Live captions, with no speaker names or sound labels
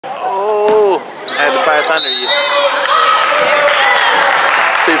Oh, had to pass under you.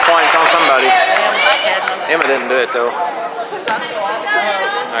 2 points on somebody. Emma didn't do it though.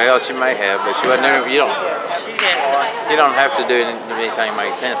 Well, she may have, but she wasn't doing it. You don't have to do anything that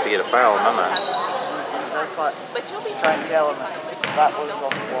makes sense to get a foul in my mind. That's what she's trying to tell him. That was on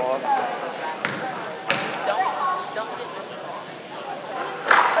the floor.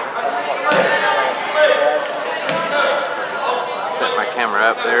 Set my camera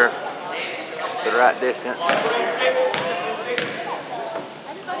up there, the right distance.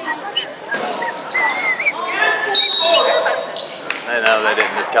 No, they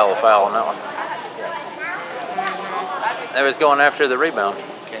didn't just call a foul on that one. They was going after the rebound.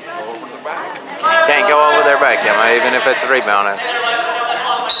 Can't go over their back, Emma, even if it's a rebound.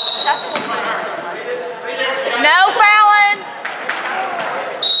 No fouling!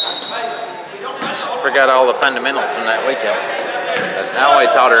 Forgot all the fundamentals from that weekend. I only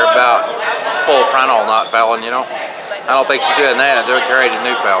taught her about full frontal not fouling, you know. I don't think she's doing that. They're creating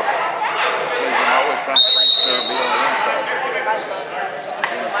new fouls.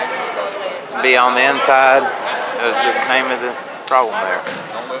 Be on the inside is the name of the problem there.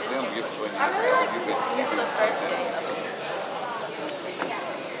 Don't let them get between you.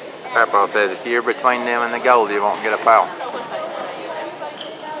 Papa says if you're between them and the goal, you won't get a foul.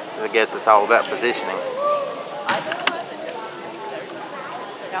 So I guess it's all about positioning.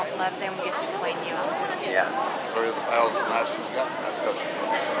 Don't let them get between you. Yeah. 3 of the fouls as nice as you got. That's because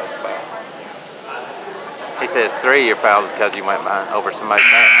somebody's back. He says 3 of your fouls is because you went behind over somebody's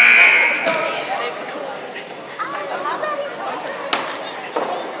back.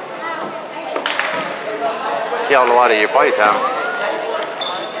 Killed a lot of your play time.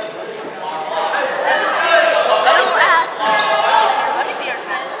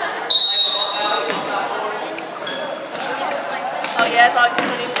 Oh yeah, it's all just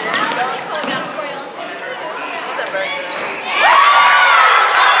when you do. She's a very good.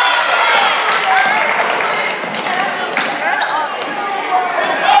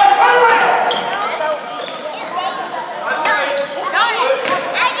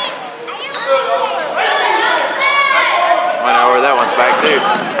 Went over, that one's back too.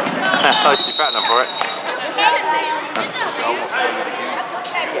 Oh, she's fighting for it.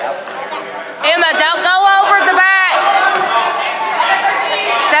 Emma, don't go over the back.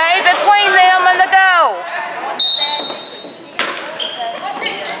 Stay between them and the goal.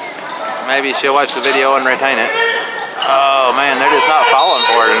 Maybe she'll watch the video and retain it. Oh man, they're just not falling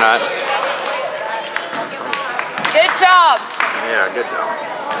for her tonight. Good job. Yeah, good job.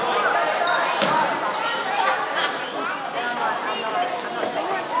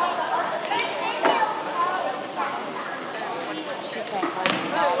 She can't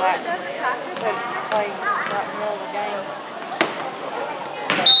play right in the middle of the game.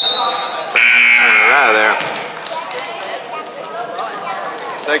 Right there.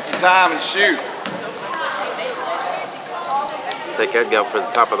 Take your time and shoot. I think I'd go for the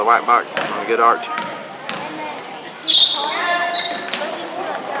top of the white box on a good arch.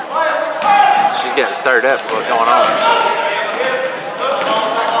 She's getting stirred up with what's going on.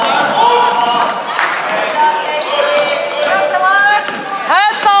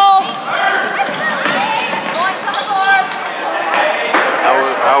 Hustle!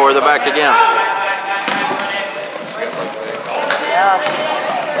 Over the back again.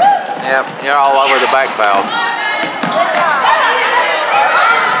 Yep, you're all over the back fouls.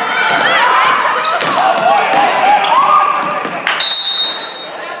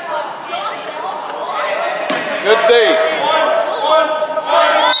 Good D.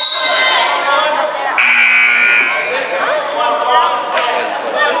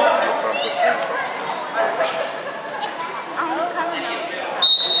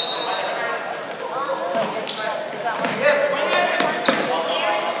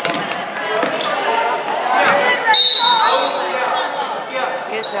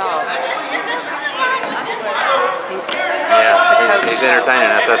 Good job. Yeah, he's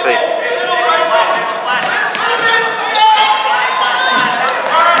entertaining us, I see.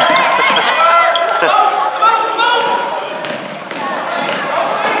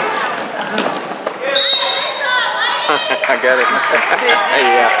 I got it.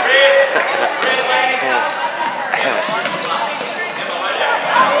 Yeah.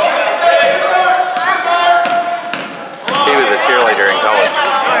 He was a cheerleader in college.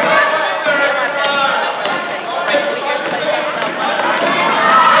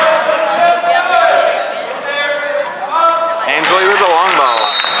 Ansley with the long ball.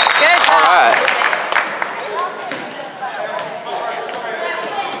 Good job. All right.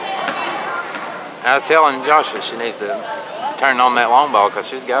 I was telling Josh that she needs to turn on that long ball because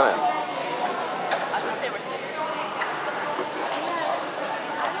she's got it. I think they were sitting.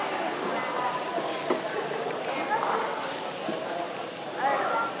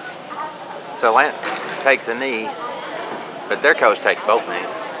 So Lance takes a knee, but their coach takes both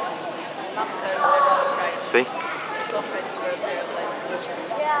knees. Because they're so crazy. See? It's so crazy for a pair of legs.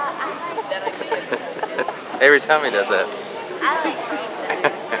 That I could get. Every time he does that. I like seeing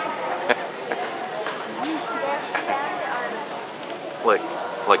that.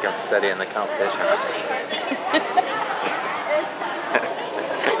 Look, I'm studying the competition.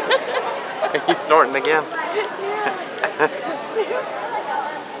 Are you snorting again?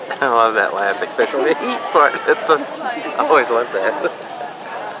 I love that laugh, especially the heat part. I always love that.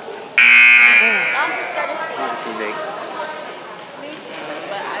 I'm just gonna see. It's unique.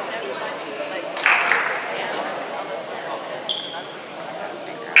 But I've never like hands on this one.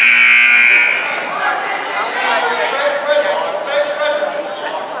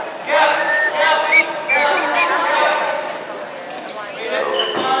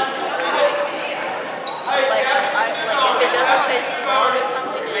 If it doesn't say small or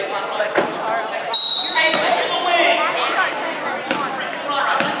something, it's just like a chart. I'm not saying that's smart.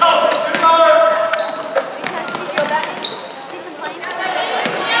 Because she go back. She complains about it.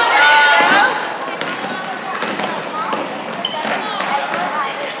 About her.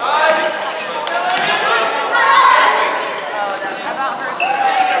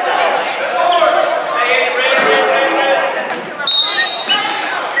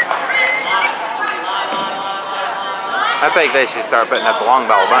 I think they should start putting up the long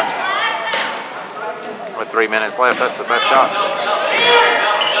ball a bunch. With 3 minutes left, that's the best shot.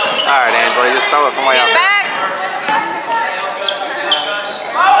 All right, Angela, just throw it from way out there. Back.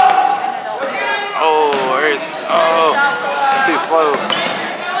 Oh, too slow.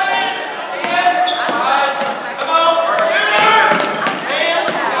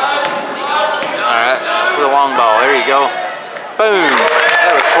 All right, for the long ball. There you go. Boom.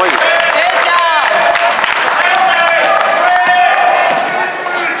 That was sweet. Good job.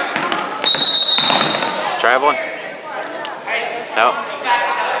 Traveling? Nope.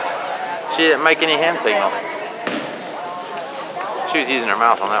 She didn't make any hand signals. She was using her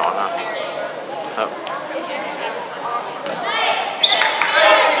mouth on that one, huh? Nope.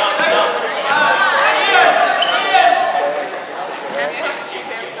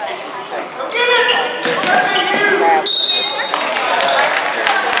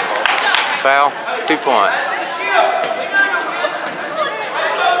 Foul, 2 points.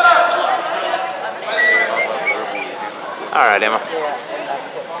 All right, Emma.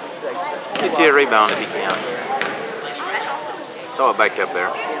 Get you a rebound if you can. Throw it back up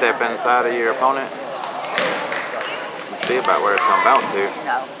there. Step inside of your opponent. And see about where it's going to bounce to.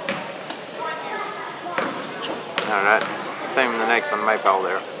 No. All right. Assume the next one may fall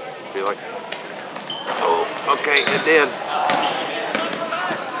there. Feel like. Oh, okay, it did.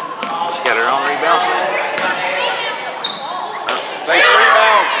 She got her own rebound. Fake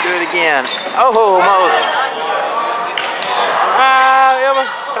rebound. Do it again. Oh, almost. Emma.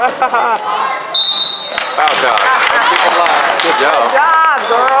 Foul shot. Good job. Good job,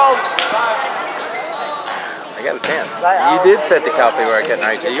 girls. I got a chance. You did set the coffee where I couldn't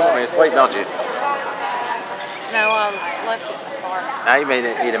reach it. You want me to sleep, don't you? No, I left it in the car. Now you made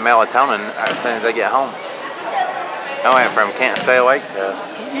it eat a melatonin as soon as I get home. I went from can't stay awake to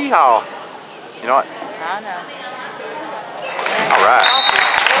yeehaw. You know what? I know. All right.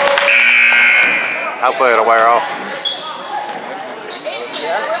 Hopefully it'll wear off.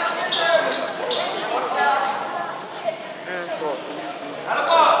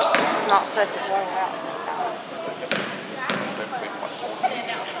 It's not such a blowout.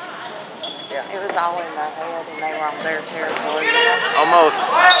 It was all in my head and they were on their territory. Almost.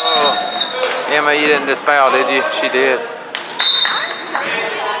 Oh. Emma, you didn't just foul, did you? She did.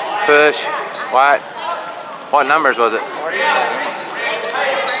 Push. White. What numbers was it? 41.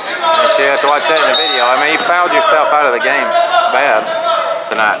 You have to watch that in the video. I mean, you fouled yourself out of the game bad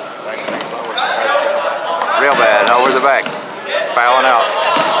tonight. Real bad. Over the back. Fouling out.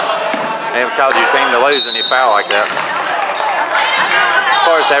 They have caused your team to lose when you foul like that. Of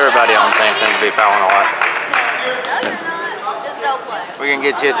course, everybody on the team seems to be fouling a lot. Just go play. We're going to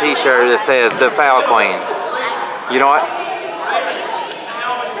get you a t-shirt that says The Foul Queen. You know what?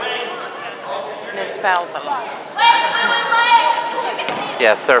 Miss fouls a lot.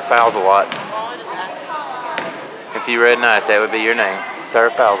 Yeah, Sir Fouls a lot. If you read night, that would be your name. Sir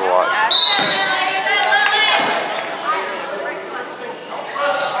Fouls a lot.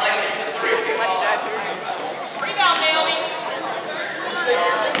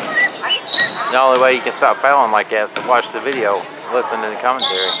 The only way you can stop fouling like that is to watch the video, listen to the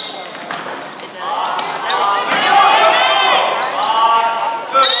commentary.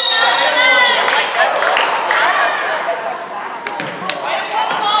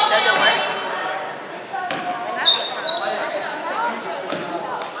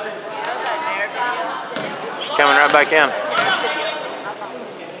 She's coming right back in.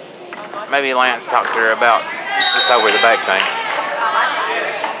 Maybe Lance talked to her about this over the back thing.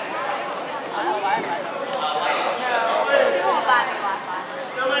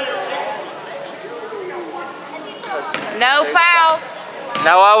 No fouls.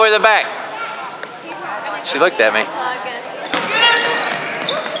 No over the back. She looked at me.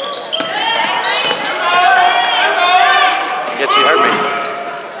 Guess she heard me.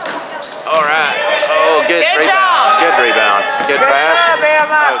 All right. Oh, good rebound. Job. Good rebound. Good pass. Job, Emma.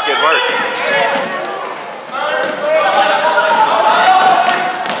 That was good work.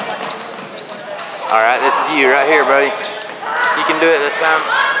 All right, this is you right here, buddy. You can do it this time.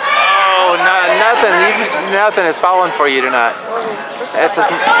 Oh, no, nothing. Nothing is falling for you tonight. It's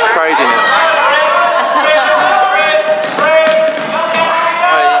craziness.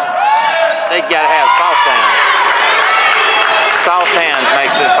 They gotta have soft hands. Soft hands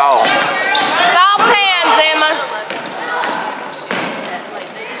makes it fall. Soft hands, Emma.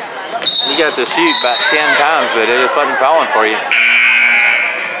 You got to shoot about 10 times, but it just wasn't falling for you.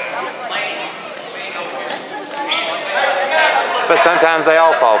 But sometimes they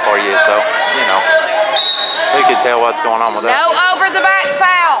all fall for you, so, you know, we could tell what's going on with that. No over the back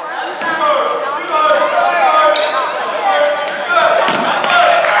fouls.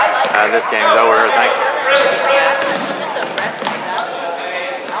 This game's over, I think.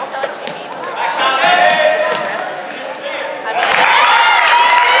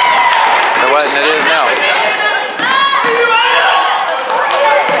 There wasn't, it is now.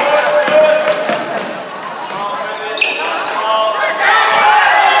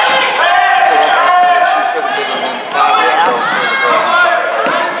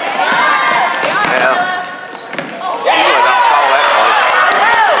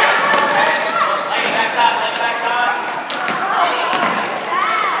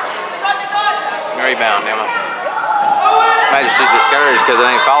 Rebound, Emma. Maybe she's discouraged because it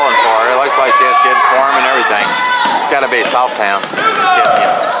ain't falling for her. It looks like she has good form and everything. It's got to be a soft hand.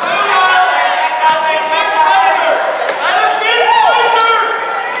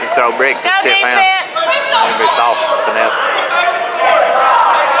 You throw bricks at stiff hands. It'll be soft finesse.